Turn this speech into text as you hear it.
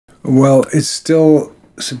Well, it's still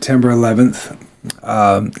September 11th,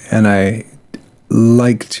 and I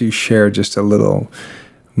like to share just a little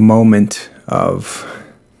moment of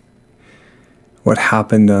what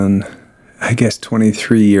happened on, I guess,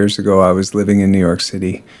 23 years ago. I was living in New York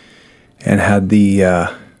City and had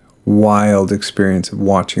the wild experience of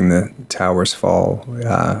watching the towers fall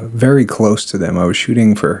very close to them. I was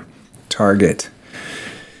shooting for Target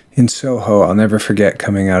in Soho. I'll never forget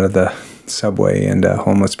coming out of the subway and a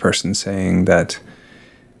homeless person saying that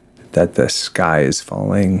the sky is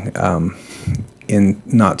falling, in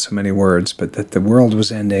not so many words, but that the world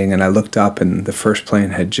was ending. And I looked up and the first plane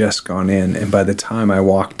had just gone in. And by the time I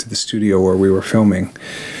walked to the studio where we were filming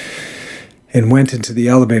and went into the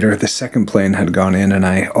elevator, the second plane had gone in. And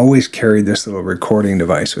I always carried this little recording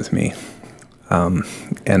device with me.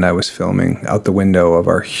 And I was filming out the window of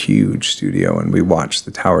our huge studio, and we watched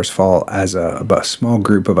the towers fall as a small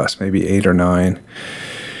group of us, maybe 8 or 9.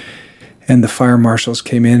 And the fire marshals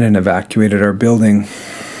came in and evacuated our building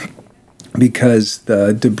because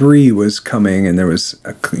the debris was coming, and there was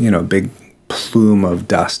a big plume of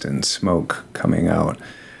dust and smoke coming out.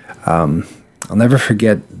 I'll never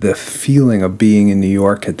forget the feeling of being in New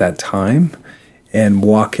York at that time and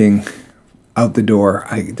walking out the door.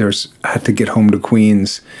 I had to get home to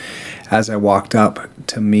Queens. As I walked up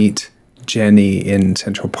to meet Jenny in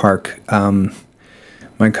Central Park,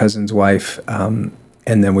 my cousin's wife, and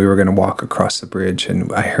then we were going to walk across the bridge,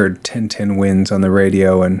 and I heard 10-10 winds on the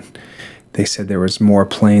radio, and they said there was more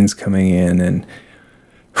planes coming in, and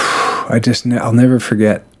I'll never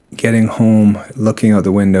forget getting home, looking out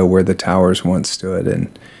the window where the towers once stood,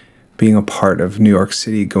 and being a part of New York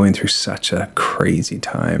City going through such a crazy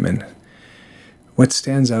time. And what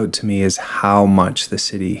stands out to me is how much the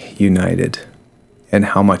city united and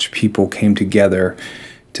how much people came together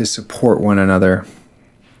to support one another.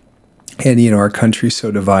 And, our country's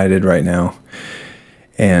so divided right now.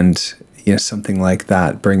 And, something like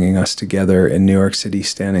that bringing us together in New York City,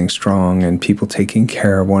 standing strong, and people taking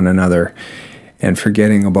care of one another and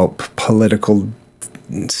forgetting about political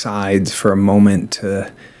sides for a moment to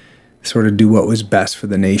sort of do what was best for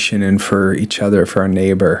the nation and for each other, for our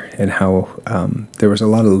neighbor, and how there was a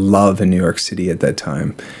lot of love in New York City at that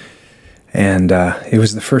time. And it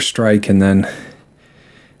was the first strike, and then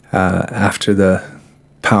after the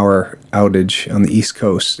power outage on the East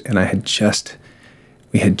Coast, and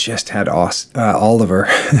we had just had Oliver,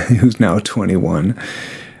 who's now 21.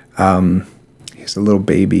 He's a little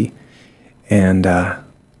baby, and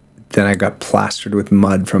then I got plastered with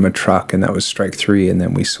mud from a truck, and that was strike 3, and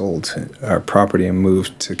then we sold our property and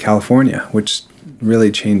moved to California, which really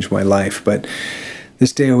changed my life. But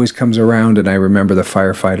this day always comes around, and I remember the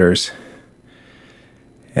firefighters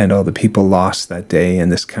and all the people lost that day in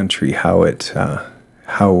this country, how it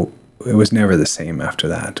was never the same after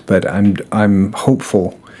that. But I'm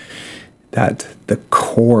hopeful that the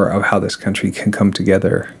core of how this country can come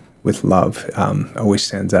together with love always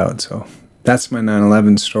stands out. So that's my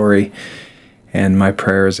 9/11 story, and my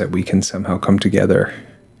prayer is that we can somehow come together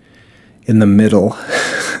in the middle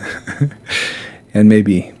and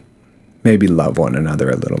maybe love one another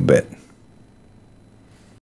a little bit.